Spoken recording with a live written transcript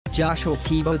Joshua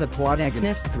Tebow the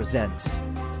Plotagonist presents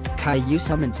Caillou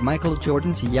Summons Michael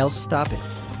Jordan to yell stop it.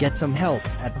 Get some help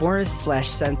at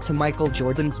Boris/sent to Michael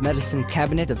Jordan's Medicine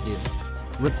Cabinet of Doom.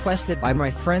 Requested by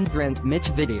my friend Grant Mitch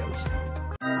Videos.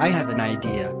 I have an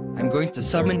idea. I'm going to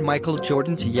summon Michael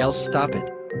Jordan to yell stop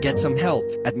it. Get some help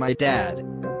at my dad.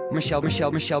 Michelle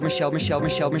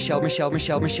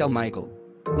Michael.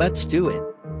 Let's do it.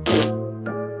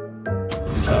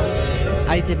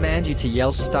 I demand you to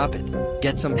yell stop it.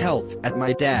 Get some help at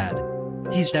my dad.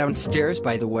 He's downstairs,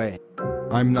 by the way.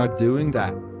 I'm not doing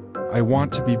that. I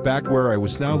want to be back where I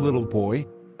was now, little boy.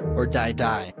 Or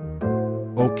die.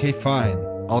 Okay, fine.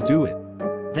 I'll do it.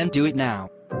 Then do it now.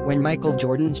 When Michael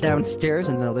Jordan's downstairs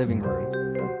in the living room.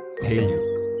 Hey,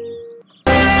 you.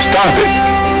 Stop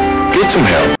it! Get some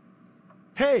help!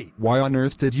 Hey! Why on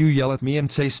earth did you yell at me and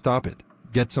say stop it?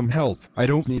 Get some help. I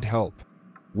don't need help.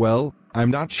 Well, I'm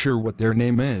not sure what their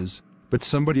name is, but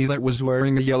somebody that was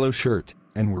wearing a yellow shirt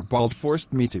and were bald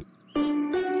forced me to.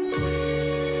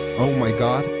 Oh my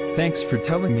god, thanks for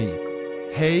telling me.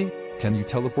 Hey, can you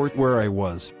teleport where I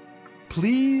was?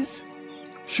 Please?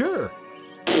 Sure.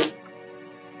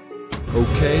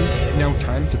 Okay, now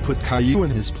time to put Caillou in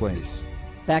his place.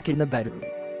 Back in the bedroom.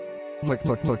 Pluck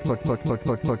pluck pluck pluck pluck pluck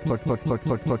pluck pluck pluck pluck pluck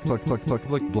pluck pluck pluck pluck pluck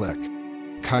pluck pluck.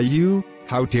 Caillou,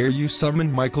 how dare you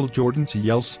summon Michael Jordan to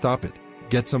yell stop it,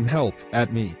 get some help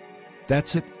at me.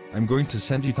 That's it, I'm going to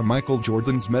send you to Michael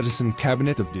Jordan's Medicine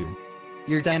Cabinet of Doom.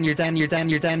 You're done,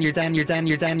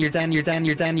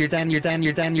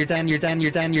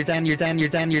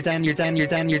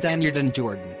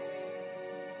 Jordan.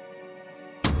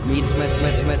 Meets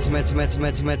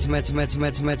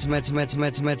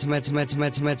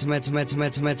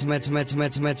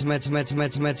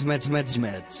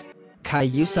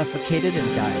Caillou suffocated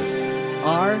and died.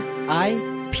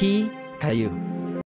 R.I.P. Caillou.